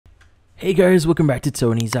Hey guys, welcome back to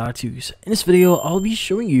Tony's How-Tos. In this video, I'll be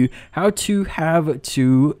showing you how to have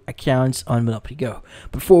two accounts on Monopoly Go.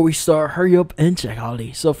 Before we start, hurry up and check out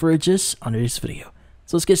the suffrages under this video.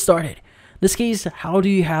 So let's get started. In this case, how do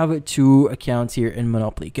you have two accounts here in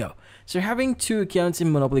Monopoly Go? So having two accounts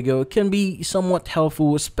in Monopoly Go can be somewhat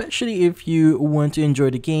helpful, especially if you want to enjoy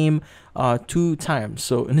the game two times.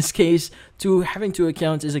 So in this case, having two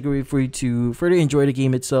accounts is a great way for you to further enjoy the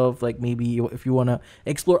game itself, like maybe if you want to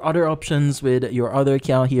explore other options with your other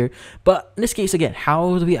account here. But in this case, again,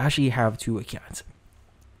 how do we actually have two accounts?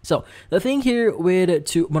 So the thing here with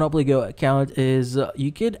two Monopoly Go account is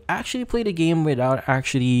you could actually play the game without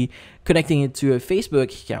actually connecting it to a Facebook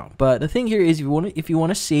account. But the thing here is if you want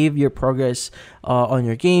to save your progress on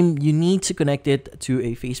your game, you need to connect it to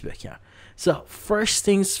a Facebook account. So first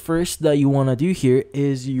things first that you want to do here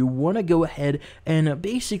is you want to go ahead and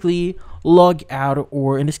basically log out,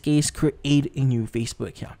 or in this case create a new Facebook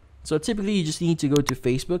account. So typically you just need to go to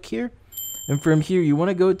Facebook here. And from here, you want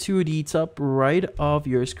to go to the top right of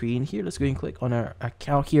your screen here. Let's go and click on our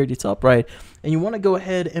account here at the top right. And you want to go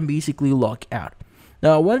ahead and basically log out.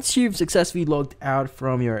 Now, once you've successfully logged out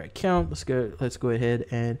from your account, let's go ahead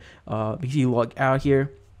and basically log out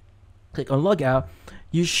here. Click on log out.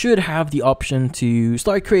 You should have the option to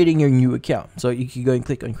start creating your new account. So you can go and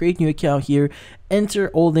click on create new account here, enter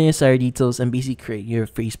all the necessary details, and basically create your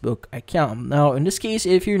Facebook account. Now, in this case,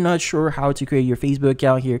 if you're not sure how to create your Facebook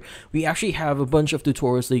account here, we actually have a bunch of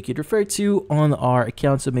tutorials that you could refer to on our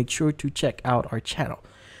account, so make sure to check out our channel.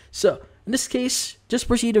 So in this case, just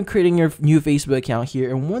proceed on creating your new Facebook account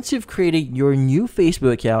here. And once you've created your new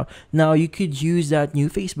Facebook account, now you could use that new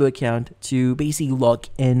Facebook account to basically log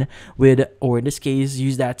in with, or in this case,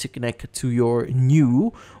 use that to connect to your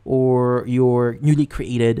new or your newly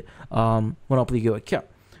created Monopoly Go account.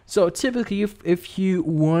 So typically, if you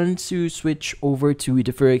want to switch over to a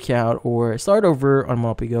different account or start over on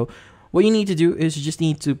Monopoly Go, what you need to do is you just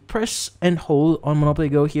need to press and hold on Monopoly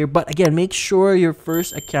Go here. But again, make sure your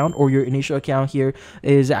first account or your initial account here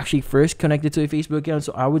is actually first connected to a Facebook account.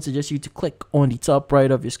 So I would suggest you to click on the top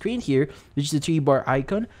right of your screen here, which is the 3-bar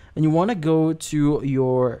icon. And you want to go to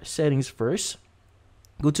your settings first.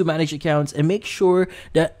 Go to manage accounts and make sure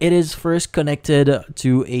that it is first connected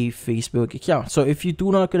to a Facebook account. So if you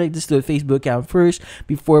do not connect this to a Facebook account first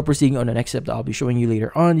before proceeding on the next step that I'll be showing you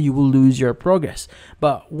later on, you will lose your progress.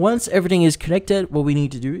 But once everything is connected, what we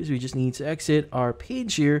need to do is we just need to exit our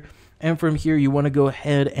page here. And from here, you want to go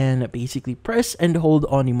ahead and basically press and hold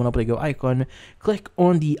on the Monopoly Go icon. Click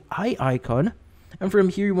on the eye icon. And from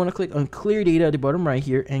here, you want to click on clear data at the bottom right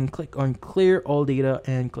here and click on clear all data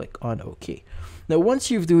and click on OK. Now,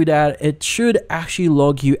 once you've do that, it should actually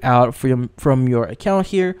log you out from your account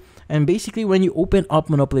here. And basically, when you open up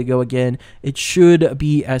Monopoly Go again, it should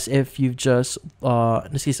be as if you've just, in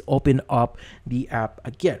this case, opened up the app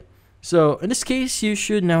again. So in this case, you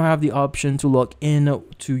should now have the option to log in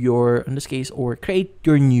to your, in this case, or create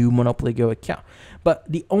your new Monopoly Go account. But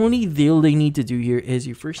the only deal they need to do here is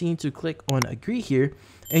you first need to click on agree here.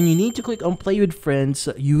 And you need to click on play with friends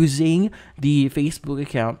using the Facebook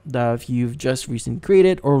account that you've just recently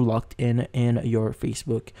created or logged in your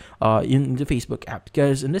Facebook, in the Facebook app.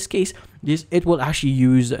 Because in this case, it will actually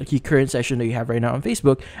use the current session that you have right now on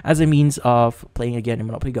Facebook as a means of playing again in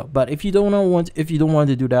Monopoly Go. But if you don't want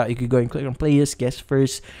to do that, you could go and click on play as guest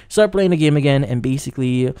first, start playing the game again, and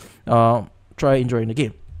basically try enjoying the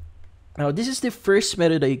game. Now, this is the first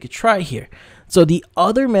method that you could try here. So the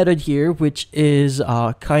other method here, which is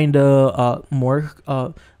kind of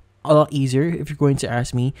a lot easier if you're going to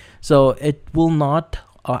ask me. So it will not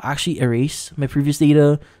actually erase my previous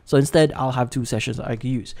data. So instead, I'll have two sessions that I could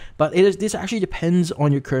use. But this actually depends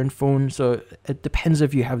on your current phone. So it depends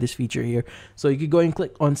if you have this feature here. So you could go and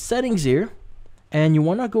click on settings here. And you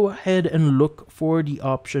want to go ahead and look for the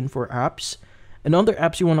option for apps. And under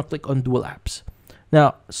apps, you want to click on dual apps.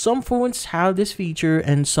 Now, some phones have this feature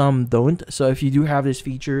and some don't. So if you do have this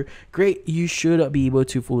feature, great, you should be able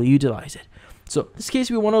to fully utilize it. So in this case,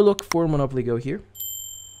 we want to look for Monopoly Go here.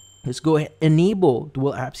 Let's go ahead and enable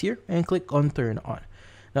dual apps here and click on turn on.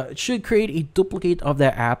 Now, it should create a duplicate of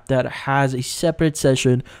that app that has a separate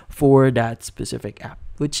session for that specific app,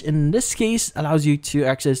 which in this case allows you to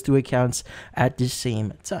access two accounts at the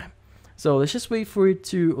same time. So let's just wait for it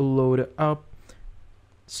to load up.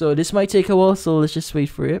 So this might take a while, so let's just wait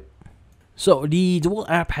for it. So the dual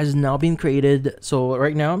app has now been created. So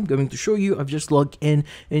right now I'm going to show you. I've just logged in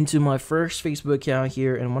into my first Facebook account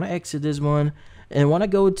here, and when I exit this one and when I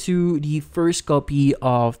go to the first copy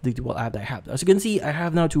of the dual app that I have, as you can see, I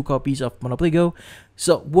have now 2 copies of Monopoly Go.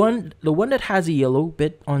 So the one that has a yellow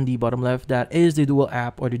bit on the bottom left, that is the dual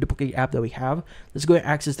app or the duplicate app that we have. Let's go and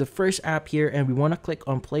access the first app here, and we want to click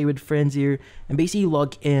on Play with Friends here and basically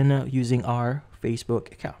log in using our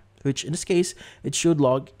Facebook account, which in this case it should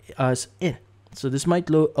log us in. So this might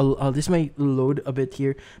load a bit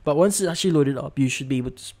here, but once it's actually loaded up, you should be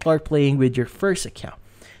able to start playing with your first account.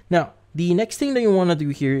 Now the next thing that you want to do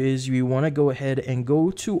here is we want to go ahead and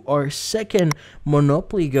go to our second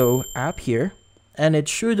Monopoly Go app here, and it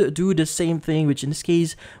should do the same thing, which in this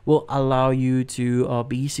case will allow you to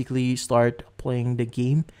basically start playing the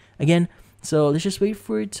game again. So let's just wait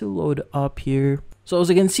for it to load up here. So as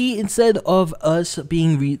you can see, instead of us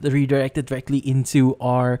being redirected directly into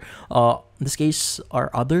our in this case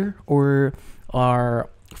our other or our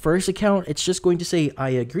first account, it's just going to say I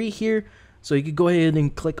agree here. So you could go ahead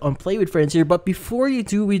and click on Play with Friends here. But before you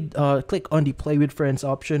do click on the Play with Friends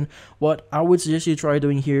option, what I would suggest you try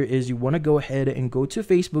doing here is you want to go ahead and go to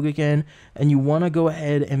Facebook again, and you want to go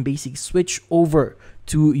ahead and basically switch over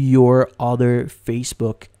to your other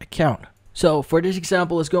Facebook account. So for this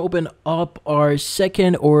example, let's go open up our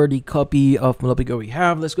second or the copy of Monopoly Go we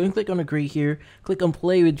have. Let's go and click on Agree here, click on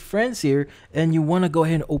Play with Friends here, and you want to go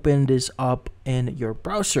ahead and open this up in your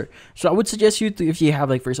browser. So I would suggest you to, if you have,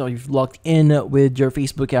 like, for example, you've logged in with your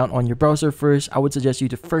Facebook account on your browser first, I would suggest you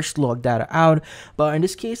to first log that out. But in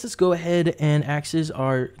this case, let's go ahead and access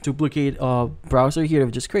our duplicate browser here that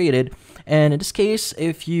we just created. And in this case,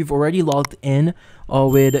 if you've already logged in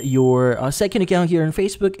with your second account here on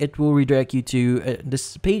Facebook, it will redirect you to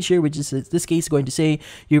this page here, which is in this case going to say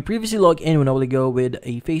you previously logged in when I will go with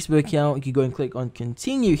a Facebook account. You can go and click on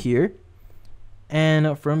continue here,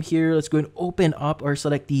 and from here let's go and open up or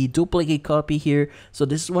select the duplicate copy here. So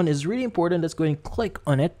this one is really important. Let's go and click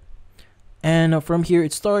on it, and from here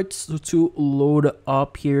it starts to load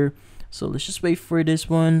up here. So let's just wait for this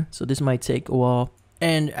one. So this might take a while.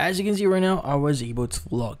 And as you can see right now, I was able to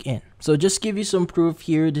log in. So just give you some proof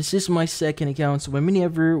here. This is my second account. So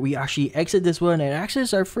whenever we actually exit this one and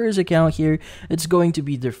access our first account here, it's going to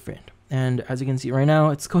be different. And as you can see right now,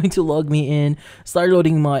 it's going to log me in, start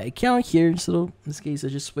loading my account here. So in this case, I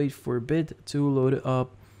just wait for a bit to load it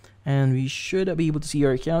up, and we should be able to see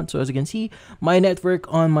our account. So as you can see, my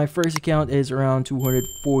network on my first account is around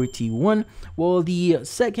 241, while the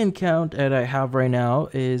second account that I have right now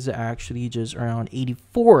is actually just around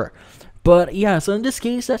 84. But yeah, so in this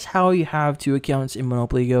case, that's how you have 2 accounts in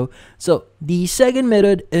Monopoly Go. So the second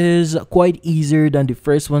method is quite easier than the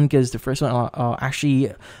first one, because the first one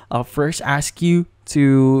actually first ask you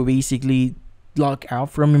to basically log out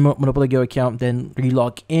from your Monopoly Go account, then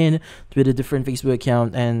re-log in with a different Facebook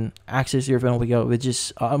account and access your Monopoly Go, which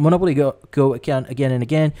is Monopoly Go account again and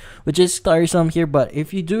again, which is tiresome here. But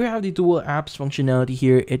if you do have the dual apps functionality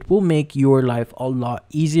here, it will make your life a lot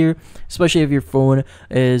easier, especially if your phone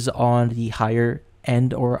is on the higher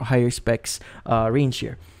end or higher specs range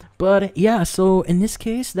here. But yeah, so in this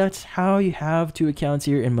case, that's how you have 2 accounts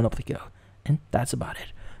here in Monopoly Go, and that's about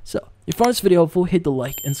it. So if you found this video helpful, hit the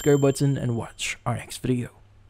like and subscribe button and watch our next video.